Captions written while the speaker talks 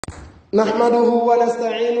نحمده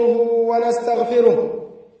ونستعينه ونستغفره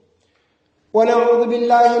ونعوذ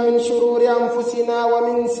بالله من شرور أنفسنا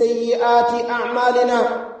ومن سيئات أعمالنا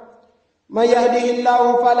من يهده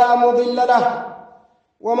الله فلا مضل له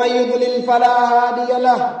ومن يضلل فلا هادي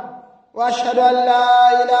له وأشهد أن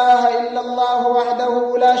لا إله إلا الله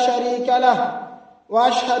وحده لا شريك له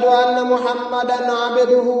وأشهد أن محمدا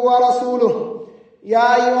عبده ورسوله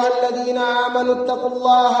يا أيها الذين آمنوا اتقوا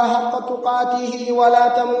الله حق تقاته ولا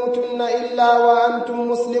تموتن إلا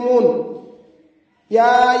وأنتم مسلمون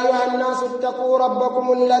يا أيها الناس اتقوا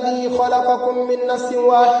ربكم الذي خلقكم من نفس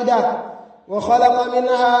واحدة وخلق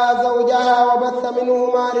منها زوجها وبث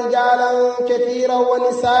منهما رجالا كثيرا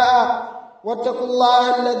ونساء واتقوا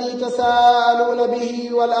الله الذي تساءلون به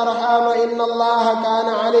والأرحام إن الله كان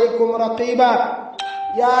عليكم رقيبا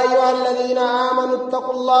يا أيها الذين آمنوا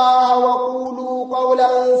اتقوا الله وقولوا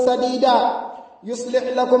قولا سديدا يصلح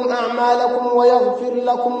لكم أعمالكم ويغفر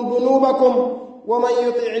لكم ذنوبكم ومن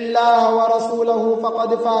يطع الله ورسوله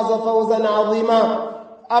فقد فاز فوزا عظيما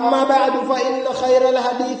أما بعد فإن خير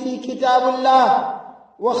الحديث كتاب الله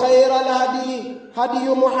وخير الهدي هدي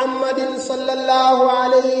محمد صلى الله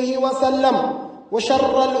عليه وسلم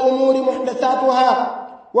وشر الأمور محدثاتها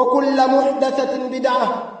وكل محدثة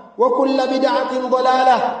بدعة وكل بدعة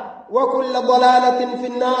ضلالة وكل ضلالة في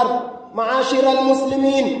النار. معاشر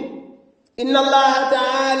المسلمين، إن الله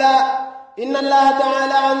تعالى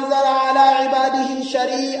أنزل على عباده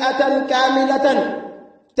شريعة كاملة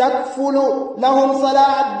تكفل لهم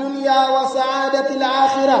صلاح الدنيا وسعادة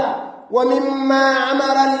الآخرة ومما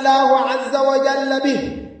أمر الله عز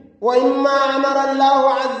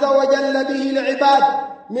وجل به العباد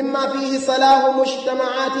مما فيه صلاح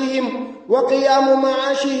مجتمعاتهم وقيام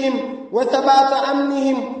معاشهم وثبات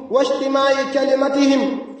أمنهم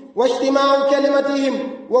واجتماع كلمتهم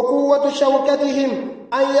وقوة شوكتهم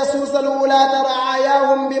أن يسوس الولاة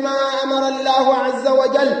رعاياهم بما أمر الله عز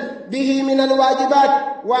وجل به من الواجبات،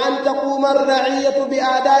 وأن تقوم الرعية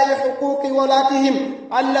بأداء حقوق ولاتهم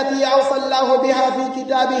التي أوصى الله بها في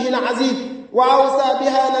كتابه العزيز وأوصى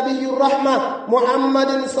بها نبي الرحمة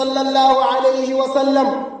محمد صلى الله عليه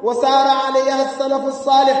وسلم وسار عليها السلف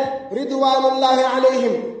الصالح رضوان الله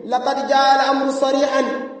عليهم. لقد جاء الأمر صريحا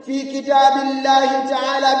في كتاب الله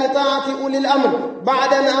تعالى بطاعة أولي الأمر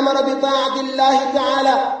بعد أن أمر بطاعة الله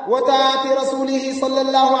تعالى وطاعة رسوله صلى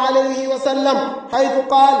الله عليه وسلم، حيث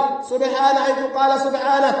قال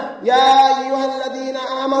سبحانه يا أيها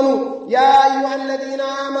الذين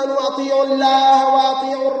آمنوا أطيعوا الله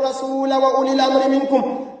وأطيعوا الرسول وأولي الأمر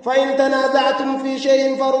منكم فإن تنازعتم في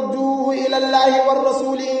شيء فردوه إلى الله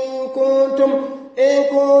والرسول إن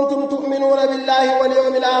كنتم تؤمنون بالله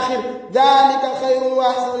واليوم الآخر ذلك خير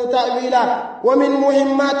وأحسن تأويلا. ومن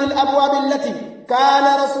مهمات الأبواب التي كان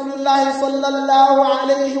رسول الله صلى الله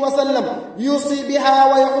عليه وسلم يوصي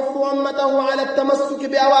بها ويحث أمته على التمسك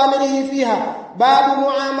بأوامره فيها باب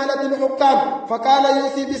معاملة الحكام، فكان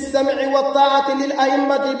يوصي بالسمع والطاعة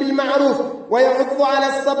للأئمة بالمعروف ويحث على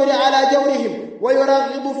الصبر على جورهم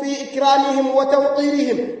ويرغب في إكرامهم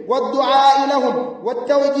وتوقيرهم والدعاء لهم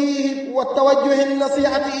والتوجه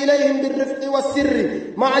النصيحة إليهم بالرفق والسر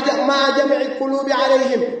مع جمع القلوب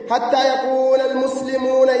عليهم حتى يكون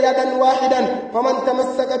المسلمون يدا واحدا، فمن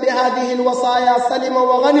تمسك بهذه الوصايا سلم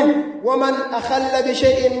وغنم ومن أخل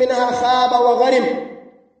بشيء منها خاب وغرم.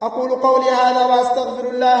 أقول قولي هذا وأستغفر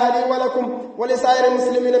الله لي ولكم ولسائر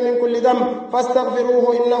المسلمين من كل ذنب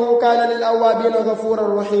فاستغفروه إنه كان للأوابين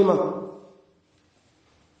غفورا رحيما.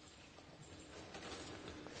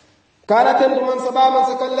 كانت من سبا من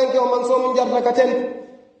سكلنك ومن صوم جركتن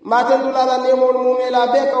ما تندل على نيمو الموميلا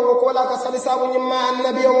بك وقولا كسلساب نما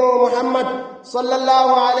النبي محمد صلى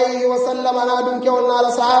الله عليه وسلم نادنك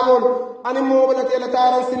ونال صحابون أن موبلة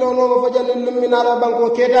لتارن سلونو فجل من على بانكو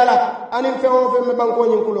كيدالا أن فيهم في بانكو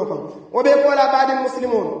ينكلوكم وبيقولا بعد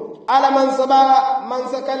المسلمون على من سبا من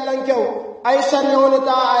سكلنك ay shari'on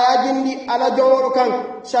ta ay jindi ala jawro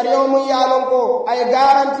kan shari'on mun yalon ko ay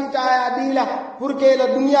garanti ta ay adila pour que la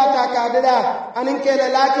dunya ta ka dada anin ke la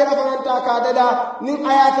lakira fa ta ka dada nin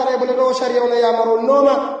aya tare bele do shari'on ya maro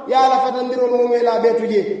noma ya la fadandiro mumela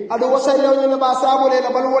betuje adu wasari'on ba sabule la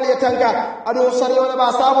balwol ya tanka adu shari'on ba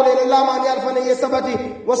sabule la lamani alfani ya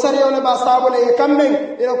sabati wasari'on ba sabule ya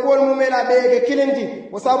kammen ila ko mumela be ke kilinti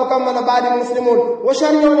wasabu kamma baadi muslimun wa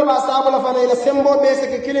shari'on ba sabula fa ila sembo be se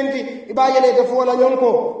ke kilinti yele ke fola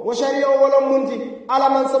nyonko wo shario wala munti ala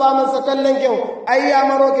man saba man sakallenke ay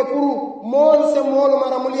amaro ke puru moolu se moolu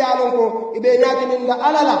mara mulyalon ko ibe ñatilinda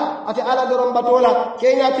alala ate ala doron batola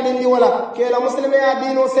ke ñatilindi wala ke la muslime ya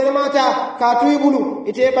dino selemata ka tuybulu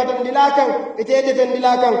ite batandila kan ite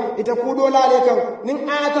defendila kan ite kuɗolale kan nin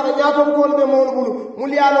ayatara ñaton kol ɓe moolu bulu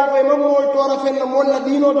mulyalon ko e mam mool tora fenna mool la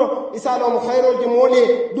dino to isalomo hayroje moole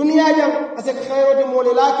duniya jam aseke hayroje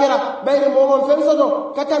moole lakira bayre momon fen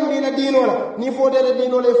soto katambila dino la ni fodele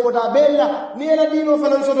dino le fota bella ni ela dino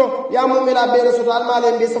fanan soto ya mumela bele soto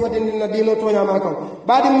almale mbe sabatindina dino toñama kan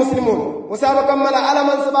baɗi muslimun وسابا كمل على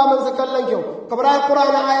من سبا من سكلنكو كبراء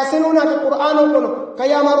القرآن آية سنونا في القرآن ونو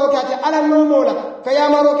كيا مروك على النومولا كيا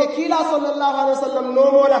مروك كيلا صلى الله عليه وسلم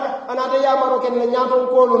نومولا أنا تيا مروك نياتون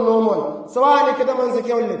كولو نومولا سواء كده من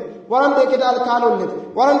سكيولد ورم دي كده الكالولد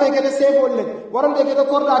ورم دي كده سيفولد ورم دي كده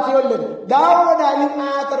كورداتيولد داودا ني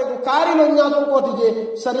آترك كاري نياتون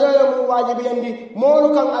كوتيجي سريا يوم واجب يندي مولو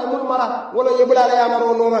كان أي مرة ولا يبلا يا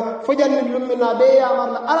مرو نوما فجن لمنا بي يا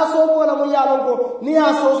مرلا على سوق ولا ميالونكو نيا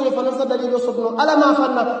سوسو فنسد دليل صدنا على ما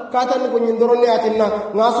فنا كاتن كو ندرون ياتنا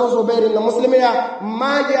ناسوسو بيرنا مسلميا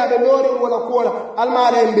ما جاء بنور ولا قولا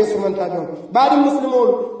المالين بسمن تاجون بعد المسلمون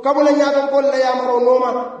قبل نياتن كل يا مرو نوما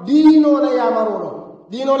دينو لا يا مرو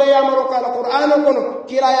دينو لا يامرو قال القرآن كنو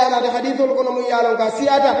كلا يانا دي حديث كنو ميالون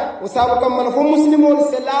كاسياتا وسابقا من هم مسلمون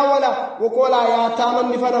سلا ولا وقولا يا تامن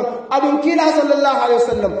نفرم أدن كلا صلى الله عليه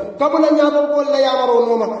وسلم قبل أن يكون قول لا يامرو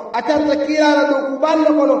نوما أتنت كلا لدو كبان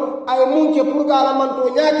كنو أي مونك فرقا لمن تو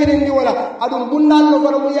ناكرين دي ولا أدن بندان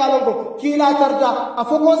كنو ميالون كلا ترجع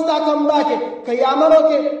أفقوستا كمباك كيامرو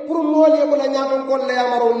كي فرمول يقول أن يكون قول لا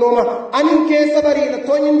يامرو نوما أنين كي سبري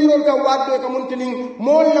لتونين ديرول كوادو كمنتلين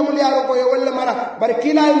مول لمليارو كو يولا مرا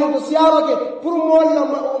kila no siaro ke pour mol la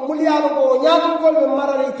mulyalo ko nyaatu ko be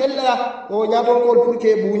marari kella ko nyaatu ko pour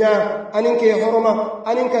ke bunya anin ke horoma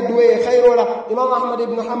anin ka duwe khairola imam ahmad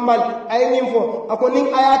ibn hanbal ay nim fo ako nin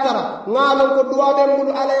ayatara ngalon ko duwa be mul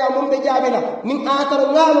alaya mum be jabila nin ayatara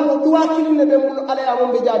ngalon ko duwa kilne be mul alaya mum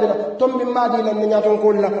be jabila tombi madi lan nyaatu ko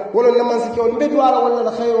la wala na man sikol be duwa wala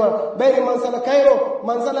la khairola bay man sala khairo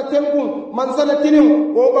man sala temkum man sala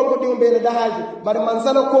tilim o bango dium be dahaji bar man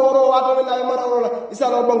sala koro wato na ay mararola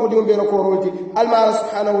isalo bango dium be ko rolti alma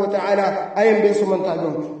subhanahu wa ta'ala ayem be sumanta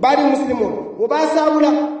don badi muslimun wo ba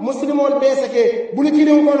sawula muslimol be sake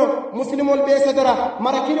bulkirin kono muslimol be sadara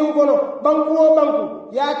marakirin kono banku o banku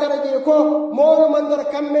ya taraje ko molu mandar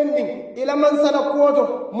kammendi ila man sala koto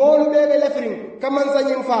molu be be lefrin kaman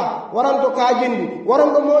sanyin fa waranto kajindi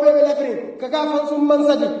waranto mobe be lefrin kaga fansum man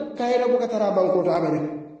sadi kayra buka tara banko to abade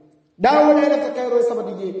dawo ila takayro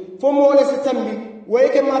sabadi fo mole se tambi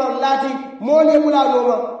ويك مر اللاتي مولي بلا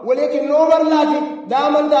نوما وليك نومر لاتي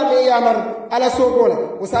دامن دامي يامر على سوقولا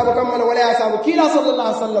وسابو كمال ولا يسابو كيلا صلى الله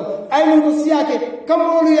عليه وسلم أي من بسياك كم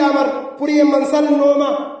مولي يامر بري من سل نوما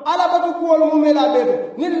على بتكول مملا بيتو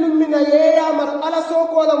نل من يامر على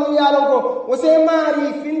سوقولا ميالوكو وسيماري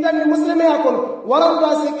فندن المسلمين يكون ورندا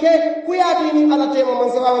سكي كياتيني على تيما من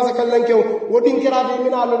سبا من سكلنكو ودين كراتي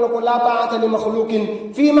من على لا طاعة لمخلوق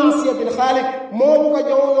في معصية الخالق موبك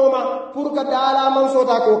جو نوما فرك دالا من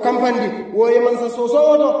سوتا كو كامباندي وي من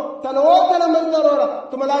سوسوتو تنوتنا من ضروره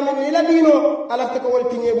تملا من الى دينو الافتك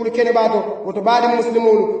ولتني بول كنباتو وتبادي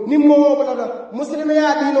مسلمون نيمو بلا مسلم يا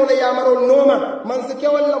دينو لا يامرو نوما من سكي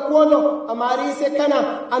ولا كوتو اماري سكنا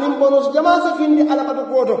انيم بونوس جما سفيندي على باتو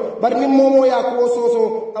كوتو بار نيمو يا كو سوسو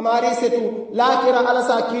اماري ستو لاكرا على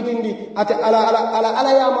ساكيدندي ات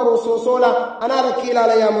على يامرو سوسولا انا ركيلا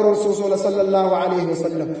لا يامرو سوسولا صلى الله عليه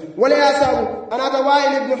وسلم ولا ياساب انا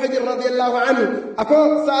وائل بن حجر رضي الله عنه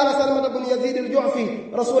أكو سأل سلمة بن يزيد الجعفي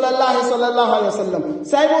رسول الله صلى الله عليه وسلم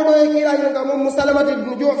سايبو دو كيلا ينكم مسلمة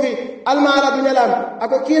بن جعفي المعلى بن يلام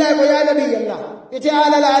أكو كيلا يا نبي الله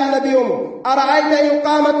إتعالى النبي أرأيت إن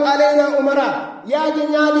قامت علينا أمراء يا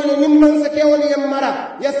جنادي ممن سكيوا ليمرا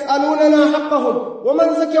يسألوننا حقهم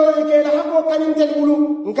ومن سكيوا لكي حقه كان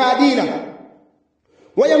ينتقلوا كادينا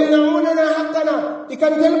ويمنعوننا حقنا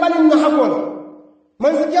إكان تلبن حقنا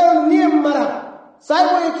من سكيوا ليمرا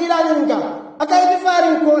سايبو كيلا ينكم akayti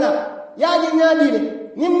farin kola yaji nyadile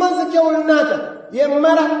nimman sa kewul nata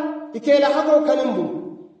yemmara ikela hako kalimbu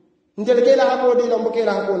ndel kela hako de lambo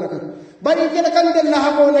kela hako nakar bari kela kandel la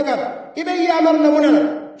hako nakar ibe yamar na munana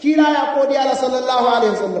kila ya kodi ala sallallahu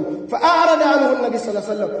alaihi wasallam fa a'rada anhu an-nabi sallallahu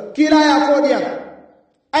alaihi wasallam kila ya kodi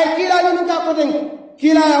ay kila ni ka koden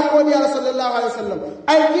kila ya kodi ala sallallahu alaihi wasallam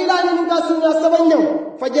ay kila ni ka sunna sabanjam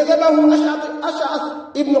فجذبه أشعث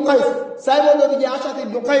ابن قيس سايبو دو بيجي أشعث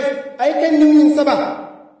ابن قيس أي كان من سبا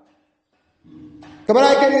كبر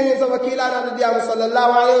أي كان من سبا كيلا نبي صلى الله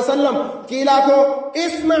عليه وسلم كيلا كو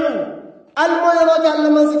اسمعوا الميرات على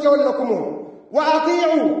من سكوا لكم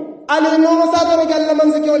وأطيعوا على النوم صادر على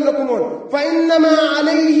من سكوا لكم فإنما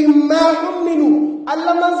عليهم ما حملوا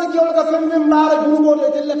alla man sa kewol ka fem fem mbaara junubo to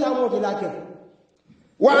tella tamoto lakir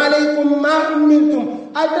wa alaykum ma umiltum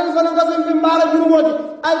altal fanan ka fem fem mbaara junubo to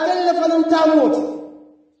altal fanan tamoto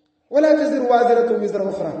wala tazir waziratu wizra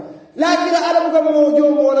ukhra lakira alam ka mo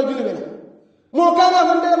jomo wala junube mo kana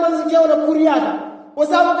fande man sa kewol kuriyata o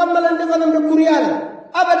sabu kammalande fanan be kuriyala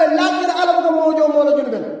abada lakira alam ka mo jomo wala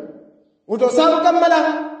junube woto sabu kammala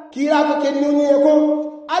kira ko kennuni ko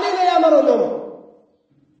alina yamaro lomo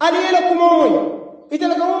alina kumomoy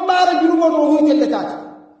itel ko mbara junubo to hu telletat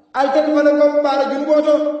altel fanan ko mbara junubo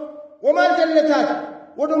to wo man telletat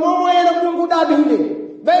woto momo yana kunguda binde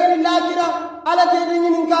bayri lakira ala tede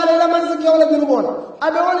nyinin kale la man sake wala junubo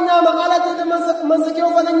abe wol nyama ala tede man sake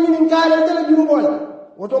wala nyinin kale tele junubo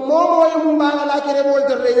woto momo way mum mbara lakire bol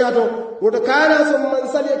terre nyato woto kana so man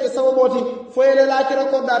sale ke sawboti foyele lakira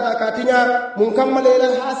ko data ka tinya mun kammale la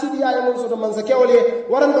hasidiya ya mun so man sake wala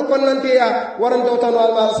waran do konnante ya waran do tanu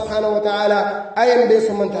Allah subhanahu wa ta'ala ayen be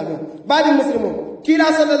so man tabe badi muslimu kila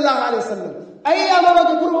sallallahu alaihi wasallam ayyama wa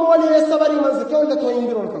kurmo wala sabari man sake wala to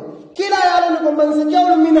yindirol ko kila ya ala ko man sake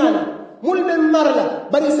wala minana mulbe marla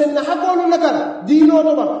bari senna hakolu nakar dino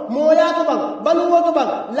to ban moya to ban balu to ban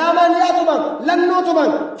laman ya to ban lanno to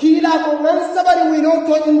ban kila ko nan sabari wino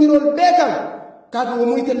to indirol bekan kadu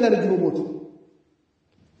muy tellal juruboto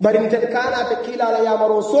bari ntel kana te kila la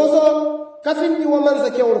yamaro soso kafindi wo man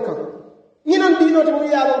zakewol kan ñinan dino to muy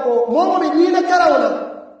yalo ko momo be dina karawna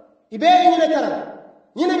ibe ñina karaw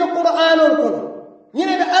ñina be qur'anol ko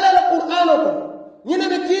ñina be alal qur'anol ko ñina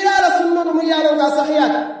be kila la sunna to muy yalo ga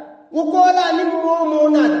sahiyat وقولا نمو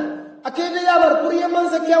ناد أكيد يا بر بري من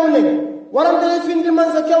سكيونه ورم تلفين من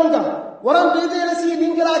سكيونك ورم تيجي لسي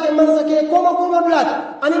دينكراك من سكيه كوما بلاد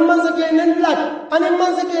أنا من سكيه نن بلاد أنا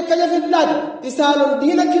من سكيه كيف بلاد إسالون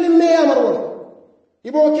دينا كلمة يا مرور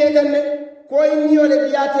يبغى كيجن كوي نيو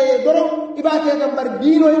لبياته درو يبغى كيجن بر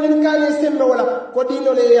دينو إن كان يسمى ولا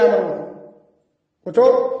كدينو ليه يا مرور كتو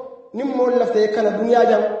نمو لفته كنا الدنيا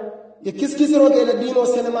جام يكيس روكي لدينو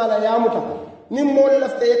سينما لا يا متا نمو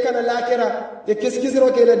لفته كنا لاكرا يكيس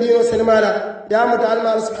روكي لدينو سينما لا يا متا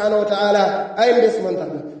الله سبحانه وتعالى أين بسمن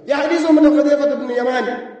تبلا يا حديث من خليفة بن يمان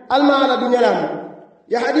الما على دنيا لام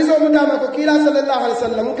يا حديث من دامك كلا صلى الله عليه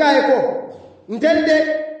وسلم كايكو نتلد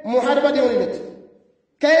محاربة دي ولدت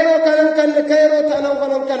كيرو كان كيرو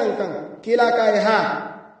تانو كان كلا كاي ها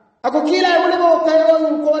أكو كلا يقولوا كيرو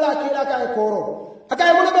نقولا كلا كاي كورو أكا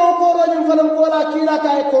يقولوا كورو نفلم كولا كلا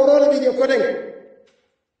كاي كورو لبي يكودن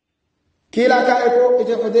كلا كاي كو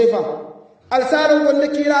إجا خديفة السارو كن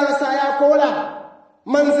كلا لسايا كولا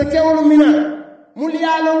من زكول منا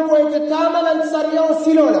مليالون كو يتتامل سريو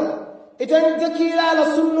سيلولا إذا كلا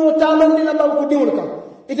لسنو تامل لا بانكو ديولكا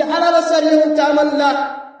إذا أنا لسريو تامل لا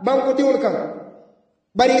بانكو ديولكا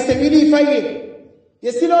bari sabili faye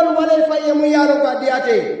yesilol wala faye mu yaro ko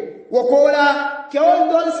diate وقولا كيول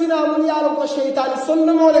دول سينا من يارو ko shaytan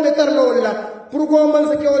sonno mo le betarlo wala pour go man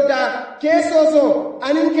sa kewol da kesoso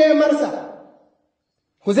anin ke marsa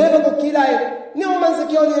huzaifa ko kilay ni o man sa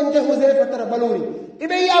kewol yente huzaifa tar baluri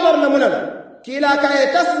ibe yabar na munan kila ka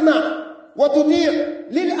tasma wa tuti'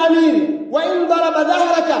 lil amir wa in daraba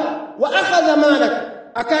dhahraka wa akhadha malak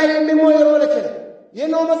akay mi mo yoro le kele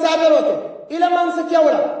yeno masaberoto ila man sa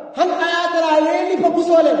kewla han ayatara leli fa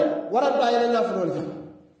kusole warada ila nafrol fa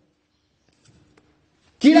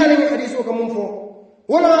kila ni hadiso ko mum fo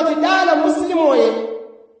wala ati dala muslimo ye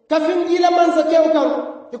kafin ila man sa kew kan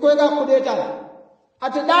iko ga kudeta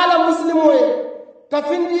ati dala muslimo ye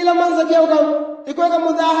kafin ila man sa kew kan iko ga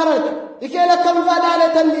mudaharat ikela kam fa dala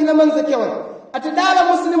tan ila man sa kew ati dala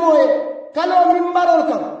muslimo ye kalo mimbarol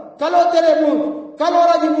kan kalo telefon kalo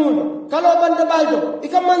rajibun kalo banda baldo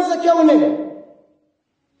ikam man sa kew ne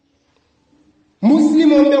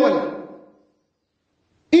muslimo be wala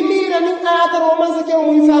imira min ayataro man sa kew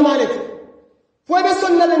muy famalete fo be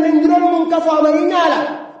sonnale min diron mun kafa ma inala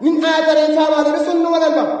min ayatare famale be sonno wala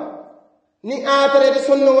ba ni ayatare be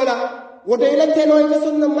sonno wala wodo ila teno be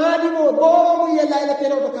sonno madi mo boro mu yalla ila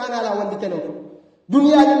teno to kana la wandi teno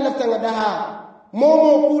dunya din lafta ngadaha momo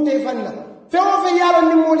kute fanna fewo fe yalo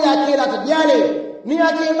ni muli akela ta diale ni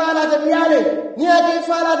ake bala ta diale ni ake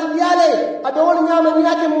fala ta diale abe won nyama ni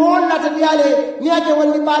ake molla ta diale ni ake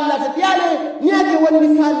wonni balla ta diale ni ake wonni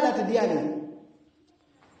falla ta diale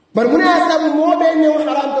bar muna sabu mobe ne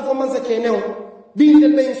haram ta fo man sake ne bi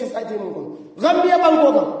del bayin society mon ko gambia banko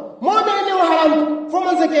ko mobe ne haram fo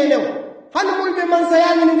man sake ne han mulbe man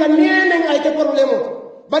sayani ni kan ne ay te problème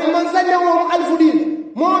bari man sanne mo alfudin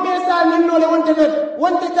mobe sa ninno le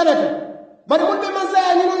wonte kanata bari mulbe man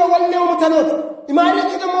sayani no walle mo tanot imani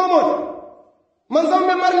kita momot man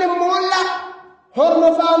zambe marle molla horno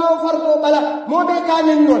faano farto bala mobe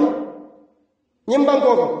kanen non nyimban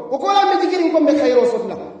ko ko ko la mi dikirin ko be khayro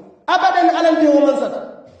sotla abadan alante o man sat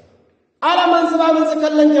ala man saba man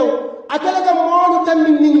sakallan jaw akala kam moolu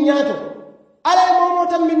tammin ni nyaato ala momo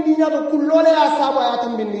tammin ni nyaato kullole ya saba ya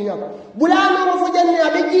tammin ni nyaato bulano mo fo janni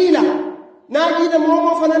abe jiila na jiida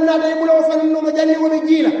momo fanan na day bulo fanan no mo janni wo be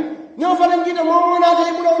jiila ñoo fanan jiida momo na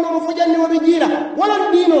day bulo no mo fo janni wo be jiila wala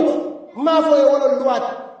diino ma fo e wala luwat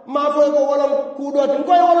ma fo ko wala kuudot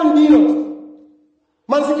ko e wala diino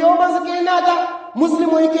man sike o man sike naata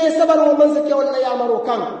muslimo yake sabaro man sike wala yamaro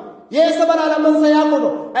kan ye sabara la man saya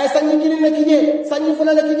ko ay sanni kilin nakije sanni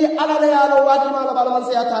fula nakije ala la yalo wati mala bala man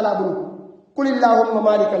saya taala bulu qul illahumma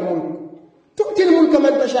malikal mulk tu'ti al mulka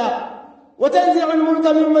man tasha wa tanzi'u al mulka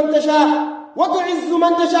mimman tasha wa tu'izzu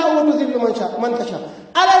man tasha wa tudhillu man tasha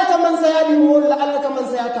ala ka man saya di wala ala ka man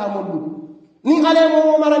saya ta mulu ni ale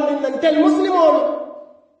mo maran din nan tel muslimo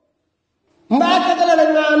mbaka dala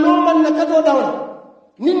na no man nakato dawla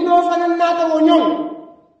nin do fanan nata wo ñong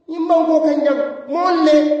yimban ko kanjam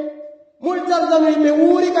molle multazami be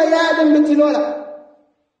wuri ka yaade metilola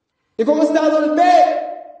iko ustadol be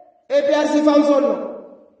e PRC fam sollo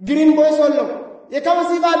green boy sollo e kam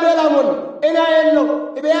sifa be la mon ena ello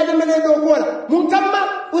e be yaade mele do kola mun kamma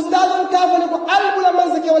ustadol kafale ko albula man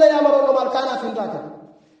sake wala yamaro no mal kana fintaka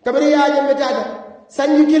kabari yaade metata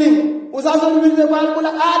sanji kilin usasol bilde ko albula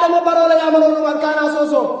adama barola yamaro no mal kana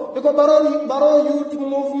soso iko baro youth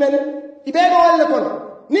movement ibe go wala kon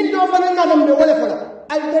nin do fanan nadam be wala fola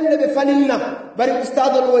aldalle be falinna bari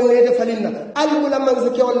ustadol wolnede falinna albula man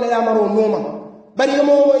zake wala yamaro noma bari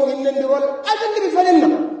mo yinnendi rol aldalle be falinna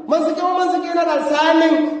man zake na dal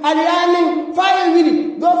sanen aliyanen faye wili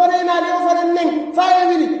do fanena do fanen faye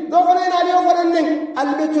wili do fanena do fanen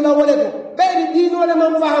albetula waledo bayri dino le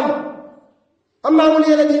man faham amma mo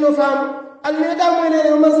yela dino faham almeda mo ne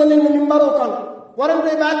man sanen min barokan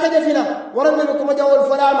warande ba kaje fila warande ko ma jawol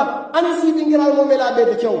falama ani sidi ngiral mo mela be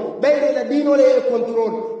de ciow bayre la dino le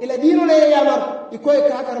control ila dino le yamar ikoy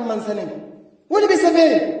ka kar man sanen woni be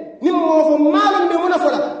sabere nim mo fo malum be mona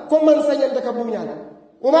fala ko man sanen de ka buñal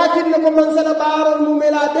o ma kidna ko man sala baron mo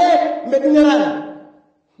mela be be dunyala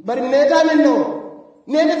bari neta men no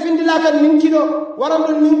nede findila kan nin kido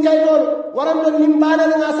warande nin kay dol warande nin bana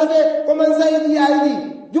na sabe ko man sayidi aydi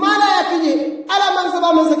jumala yakije ala man saba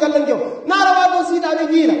man sakallan jaw nara wa do sida be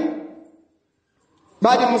gila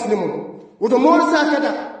badi muslimun woto mol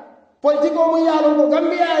sakata politiko mo yalo ko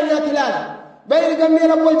gambia ya tilala bayri gambia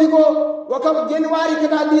la politiko wakam january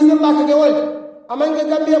kada december ka gewol amange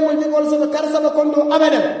gambia politiko so karsa ba kondo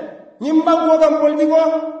abadan nyimba ko gam politiko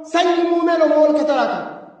sanni mu melo mol kataraka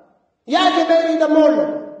yaake bayri da mol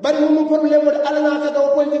bari mu problème wala ala na ka do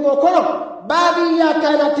politiko kono babi ya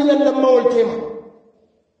kana tinan da mol tema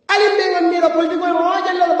alim be ngam mira politiko mo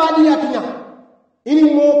jallal baadi ya tinya ini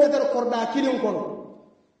mo kadar korda kilin kono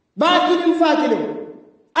ba kilin fa kilin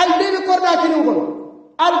al be korda kilin kono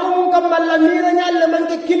al ko mun kam malla mira nyalle man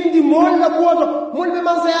ke kilindi mol na boto mul be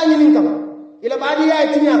man saya nyinin kam ila baadi ya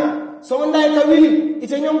tinya so wonday ka wili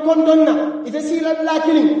ite nyom kondonna ite silal la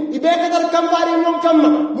kilin ibe kadar kampari nyom kamma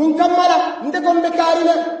mun kammala nde gombe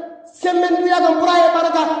karila semmen biya gam puraye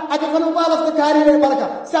baraka ate fanu bala ko karila baraka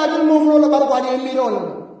sadul mo flo la baraka ade miro wala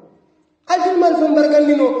altin man fon barkan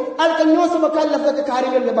nino alkan nyoso bakalla faka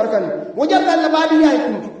karigel le barkan wajarta la babi yaay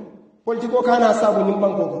kuntu politiko kana sabu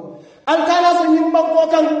nyimban ko alkana so nyimban ko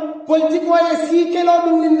kan politiko e sikelo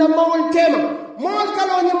dum ni namawol tema mol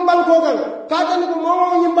kalo nyimban ko kan katani ko momo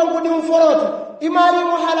nyimban ko dim foroti imani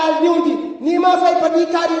mo halal diwdi ni ma fay padi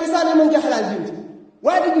kari risale man ke halal diwdi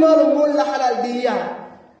wadi malo mol la halal diya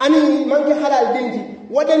ani man ke halal diwdi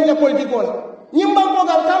waden de politiko la nyimban ko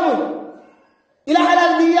kan kamun ila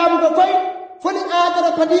halal diyamu ko koy foni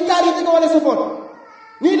atara padi kari tigo wala support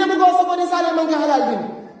ni de ko support sale man ka halal din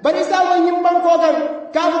bari sawo nyimban ko kan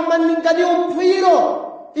ka man min kadi o firo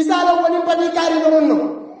isala woni padi kari doronno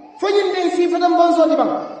foni de sifatam bonso di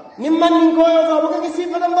bang nimman nin ko yo fa ko ke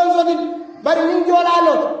sifatam bonso di bari nin jola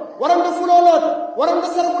lot waram do fulo lot waram do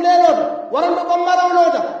sarkule lot waram do bambaraw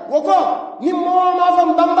lot woko nimmo ma fam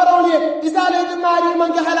bambaraw le isala de mari man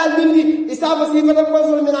ka halal din di isaba sifatam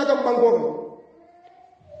bonso mi na kam bango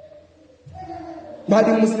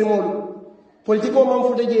badi muslimol politiko man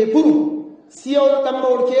fu deje pour siyo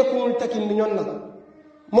tamawol ke kumul takin nyonna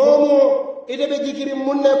momo ide be jikiri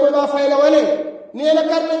munne ko ba fayla wale ni la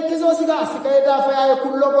karne kiso siga sikay da faya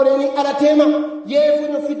kullo ko ni ala tema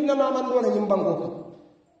yefu no fitna ma man dona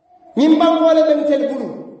nyimbango le ben tel bulu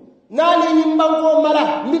nani nyimbango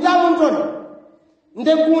mala midamun ton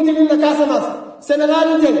nde kunti ni Casamance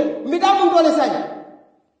Sénégal tel midamun dole say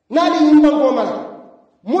nani nyimbango mala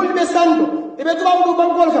mulbe sando ibe tuba du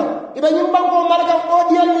bankol kam ibe nyimbango mala kam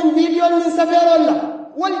audio ni video ni saferol la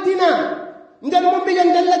waltina ndel mum bi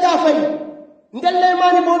ndel la ka fay ndel le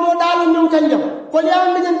mani bodo dalu nyum kanja ko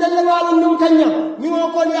liam bi ndel la walu nyum kanja mi mo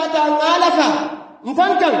ko liata ngalaka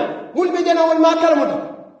mfankan mulbe jana wal makalamuta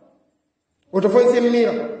oto fon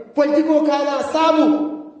semira politiko kana sabu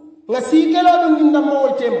nga sikelo dum ndam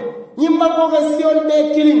mawol tema nyimba ko ga siol be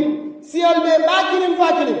kilin siol be bakilin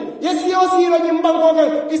fakilin ye sio siro nyimba ko ga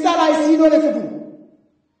isala isido le futu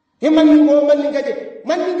himman ni ko man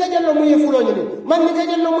ni gaje lo muye fulo ni man ni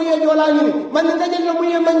gaje lo muye jola ni man ni gaje lo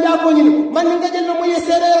muye manja ko ni man ni gaje lo muye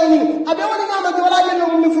serere ni abe woni ngama jola je lo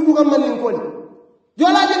muye futu ga man ni ko ni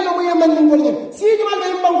jola je lo muye man ni ko ni si jumal be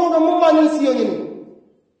himman ko ga mum man ni siyo ni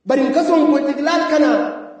bari kason ko tiglal kana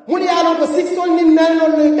muli alon ko 6 ton ni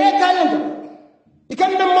nanol le be kalenda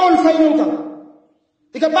ikan na mawol faynun kan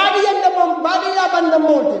ika baadi yanda mom baadi ya banda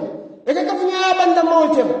mawol eka kafunya banda mawol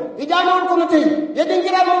ijanol ko no tay yedin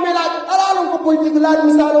gira mo mela alalon ko politique la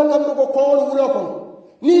misalo kam ko ko wulo ko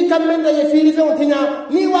ni kam men da ye firi fe ontinya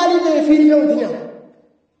ni wali da ye firi fe ontinya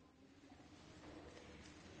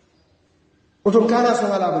oton kana so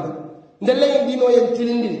wala bada ndelle dino yen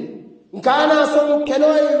tilindi kana son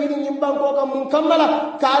kenoy wini nyimban ko kam mun kammala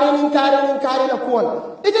kare la kool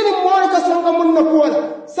ideni moy ka son kam mun na kool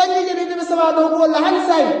sanyi je de sama do ko la han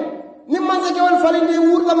say nim man sa jewal falinde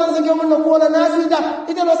wur la man sa jewal na kool nasida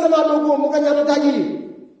idelo sama do ko mu kanya to taji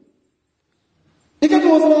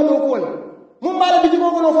iketo sama do kool mum bala bi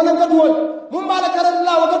ko no fanan ka duwol mum bala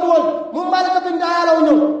karalla wa ka duwol mum bala ka binda ala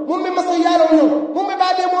wonyo mum mi masayala wonyo mum mi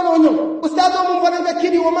baade mo no wonyo ustado mum fanan ka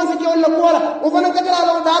kidi wa man sa jewal la koola o fanan ka dara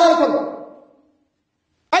la dara ko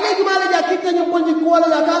ale jumala ja kitta ñu bolji koola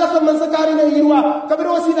ya kala fa man sa kari na yirwa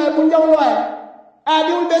kabiro sida ko njawlo ay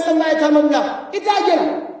adiul be sa ngay tamamla itajela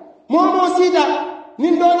momo sida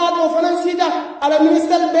nin dona do fanan sida ala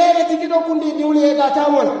minister be e tikido kundi diwli e da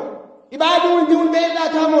tamol ibadiul diwul be da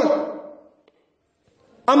tamol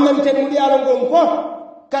amman ten mudi ala ngom ko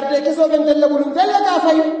karte kiso ben delle bulum delle ka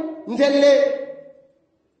fay ndelle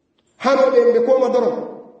hano be ko ma doro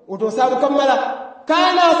oto sabu kamala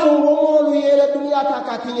kana so womolu yele duniya ta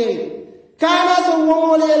katinye kana so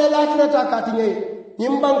womolu yele lakira ta katinye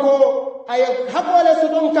yimbanko ay habole so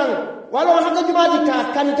don kan wala haka jumati ka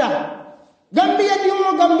kanta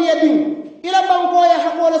gambiya di ila banko ya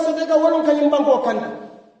habole so daga wolon kan yimbanko kanta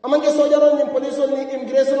amanke sojaron ni police ni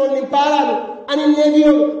immigration ni paralo ani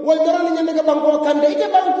nyebiyo wol doron ni nyamega banko kanta ite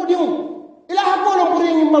banko dium ila habole pour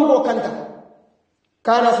yimbanko kanta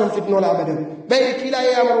kana son fitno la abadan bay kila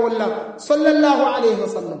ya amar walla sallallahu alayhi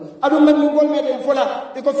wasallam adu man ni gol meden fola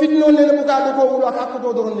iko fitno ne le buga ko wulo ak ko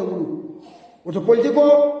doron ne wulu woto politiko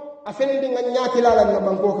afene de nga nyaati la la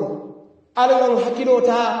banko ko ala ngan hakilo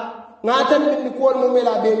ta ngatan min ko mo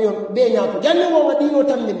mela be nyon be nyaato janni wo ma dino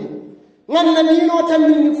tambin ngan na dino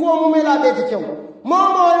tambin ko mo mela be ti kew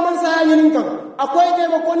momo man sa yin kan akoy de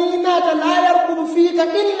ko ni nata la yarqu fika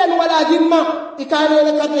illa wala jimma ikane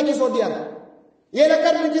le karte ki so dial yela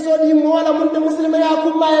karte ci so di mo wala mun de muslima ya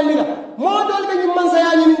kumma ya mila mo dol be nyim man sa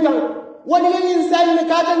ya nyim kan wala yin san ne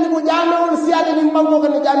ka tan ko jaamawol siade nyim banko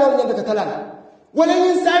kan jaamawol nyande ka talal wala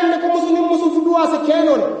yin san ne ko muslim musul fuduwa sa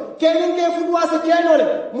kenon kenin ke fuduwa sa kenon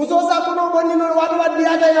muso sa ko no bonni no wadu waddi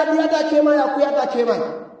ya diata kema ya kuyata kema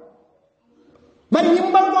bari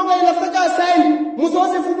nyim banko ga la saka sai muso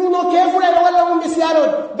se fudu no ke fura wala mun be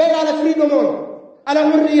siaro be ala freedom on ala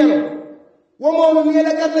hurriyam womo mi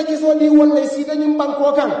la karta ci so di wala si dañu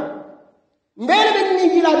banko kan mbele be ni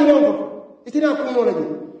gila bi non ko itina ko no la di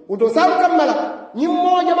wudo sam kamala nyim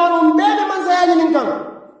mo jamanu mbele man sa yaani nin kan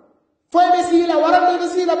foy be sila warande be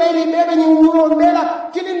sila be ni bebe ni wuro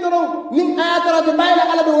mbela kilin doro nin ayatara de bayla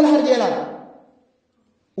ala be wala harjela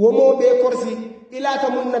womo be korsi ila ta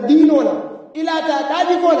mun nadino la ila ta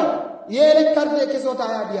dadi ko la yele karta ci so ta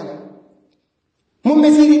ya diya mum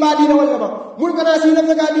be siri badi na wala ba mul kana si na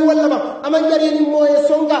faga di wala ba aman jari ni moye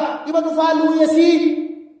songa ibadu falu yesi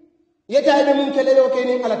yeta be mun kelelo ke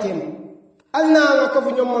ni ala tema alna nga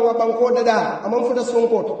kafu nyom nga banko dada amam futa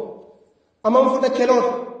sonko to amam futa kelot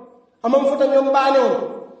amam futa nyom banew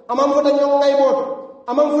amam futa nyom ngaybot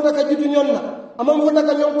amam futa ka jitu nyonna amam futa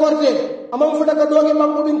ka nyom korte amam futa ka doge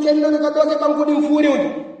banko din kello ka doge banko din furiwdi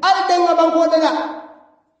ala de nga banko dada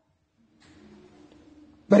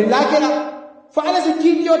bari lakela faala si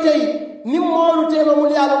kiidiyo tay nim moolu tema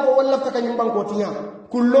mul yaalo ko walla taka nyim banko tinya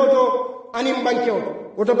kulloto anim bankew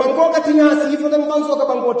woto banko ka tinya si fo tan banso ka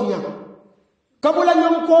banko tinya kabula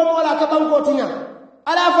nyom ko mola ka banko tinya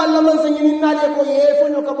ala falla man sa nyim naade ko ye fo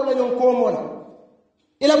nyo kabula nyom ko mola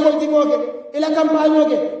ila politiko ke ila campagne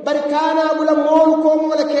ke barkana bula moolu ko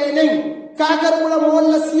mola kenen kagar bula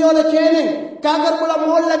mola siyola kenen kagar bula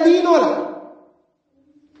mola dinola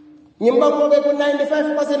nyim banko be ko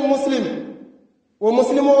 95% muslim wo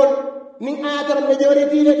muslimol nin ayatar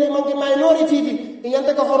majority le manke minority di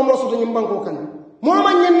inyanta ka hormo so nyim banko kan mo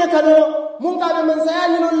man nyen kado mun ka be man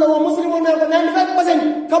sayani non lawo muslimu ne ko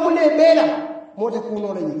 95% kabule bela mo te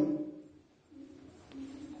kuno la yi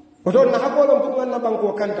oto na hakolon pour na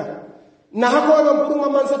banko kanta na hakolon pour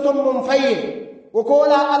man sa tom mum faye wo ko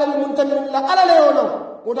la alal muntamin la alal yono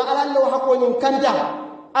wota alal lo hakonin kanta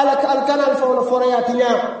alaka alkanal fawna foraya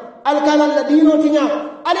tinya alkanal la dino tinya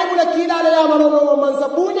ale bula kila la yamaro no man sa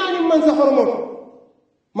bunya ni man sa hormo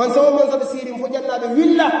man sa bisirim fo jannabe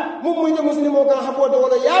willa mum moyde muslimo kan habodo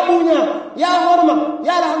wala ya bunya ya horma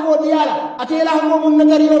ya la hangodi yala atela hango mun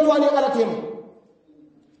nagari no to ani ala tema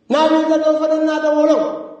na mi da do fanan na da wolo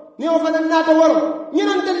ni o fanan na da wolo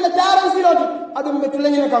nyinan tel daran siloti adum betu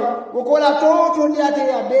lañu kan wo ko la to diate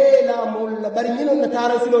ya be la mul bari nyinan na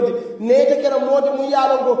daran siloti ne te kera modi mu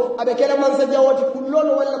yalo ko abe kera man sa jawoti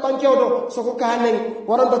kullolo wala bankewdo soko kanen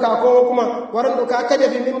waranto ka ko kuma waranto ka kade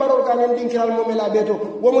fi mimbaro ka nen dinkiral mo mela beto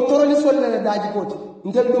wo mo toroli solle daaji koti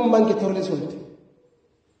ntel dum banke toroli solle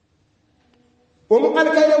wo mo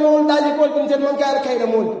alkayda mo daaji koti ntel man ka alkayda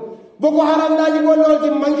mo boko haram daaji ko lolti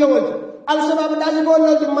manke wolti al-shabab daaji ko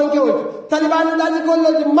lolti manke wolti taliban daaji ko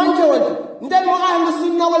lolti manke wolti ndel mo ahlu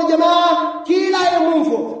sunna wal jamaa kila ya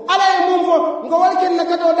mumfo ala ya mumfo ngo walken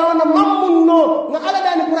nakato dawana mammunno nga ala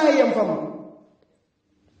dani purayi yam fam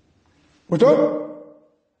oto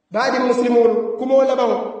baadi muslimun kumo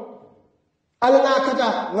labaw alna kata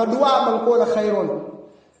nga duwa banko la khairon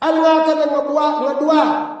alna kata nga duwa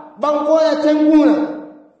banko la tenguna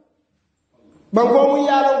banko mu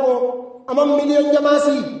yalo ko amam million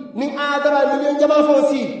jamasi min adara million jama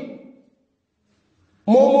fonsi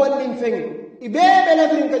momo nin feng ibebe la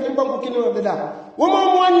frin ka jimban ko kino beda wo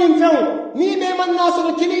momo nin feng ni be man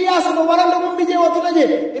naso kili yaso do waranda mum bije wato daje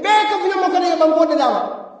ibe ka fina mo kane banko de dawa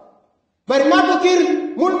bari ma ko kir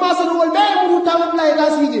mul ma so wol be mu tamut lay la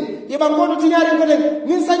sije ye banko do tinyare ko den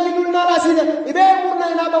min sanni dul na la sije ibe mu na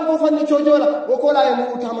ina banko fanni chojola wo ko la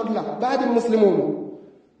mu tamut la baadi muslimun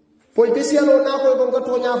politicien o na ko ko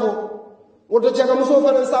to nyafo woto jaga muso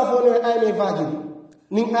fanan safo ne ay me vaji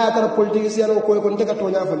nin ayatar politicien o ko ko tega to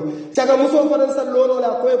nyafo jaga muso fanan sallono la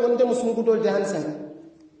ko ko te musungu dol de hansa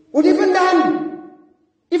udi fandan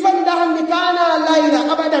ifandan ni kana laila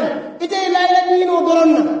abadan ite laila dino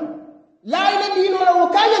doronna laila dino la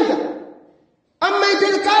wakayanta amma ite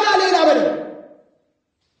kana laila abadan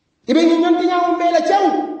ibe ni nyonti nyaaw mbela chaw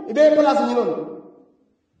ibe place ni non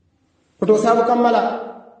woto sabu kamala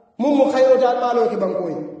mum mo khayro dal malo ki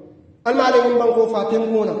bankoy almale nyim banko fa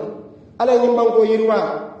tenguna ala nyim banko yirwa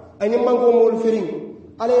ay nyim banko mol firin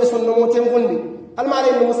ala sonno mo tengundi almale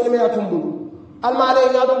ni muslimi ya tumbu almale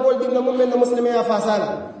nyaado gol dinna mum men muslimi ya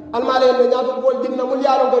fasala almale ni nyaado gol dinna mul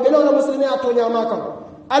yaalo ko delo na muslimi ya to nyama kam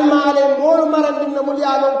almale mol maran dinna mul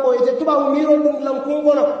yaalo ko je tuba miro dum lam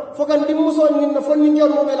kungono fokan dimmuso ninna fonni nyol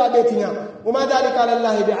mo mela betinya وما ذلك على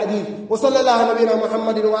الله بعديد وصلى الله على نبينا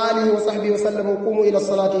محمد وآله وصحبه وسلم وقوموا إلى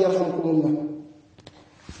الصلاة يرحمكم الله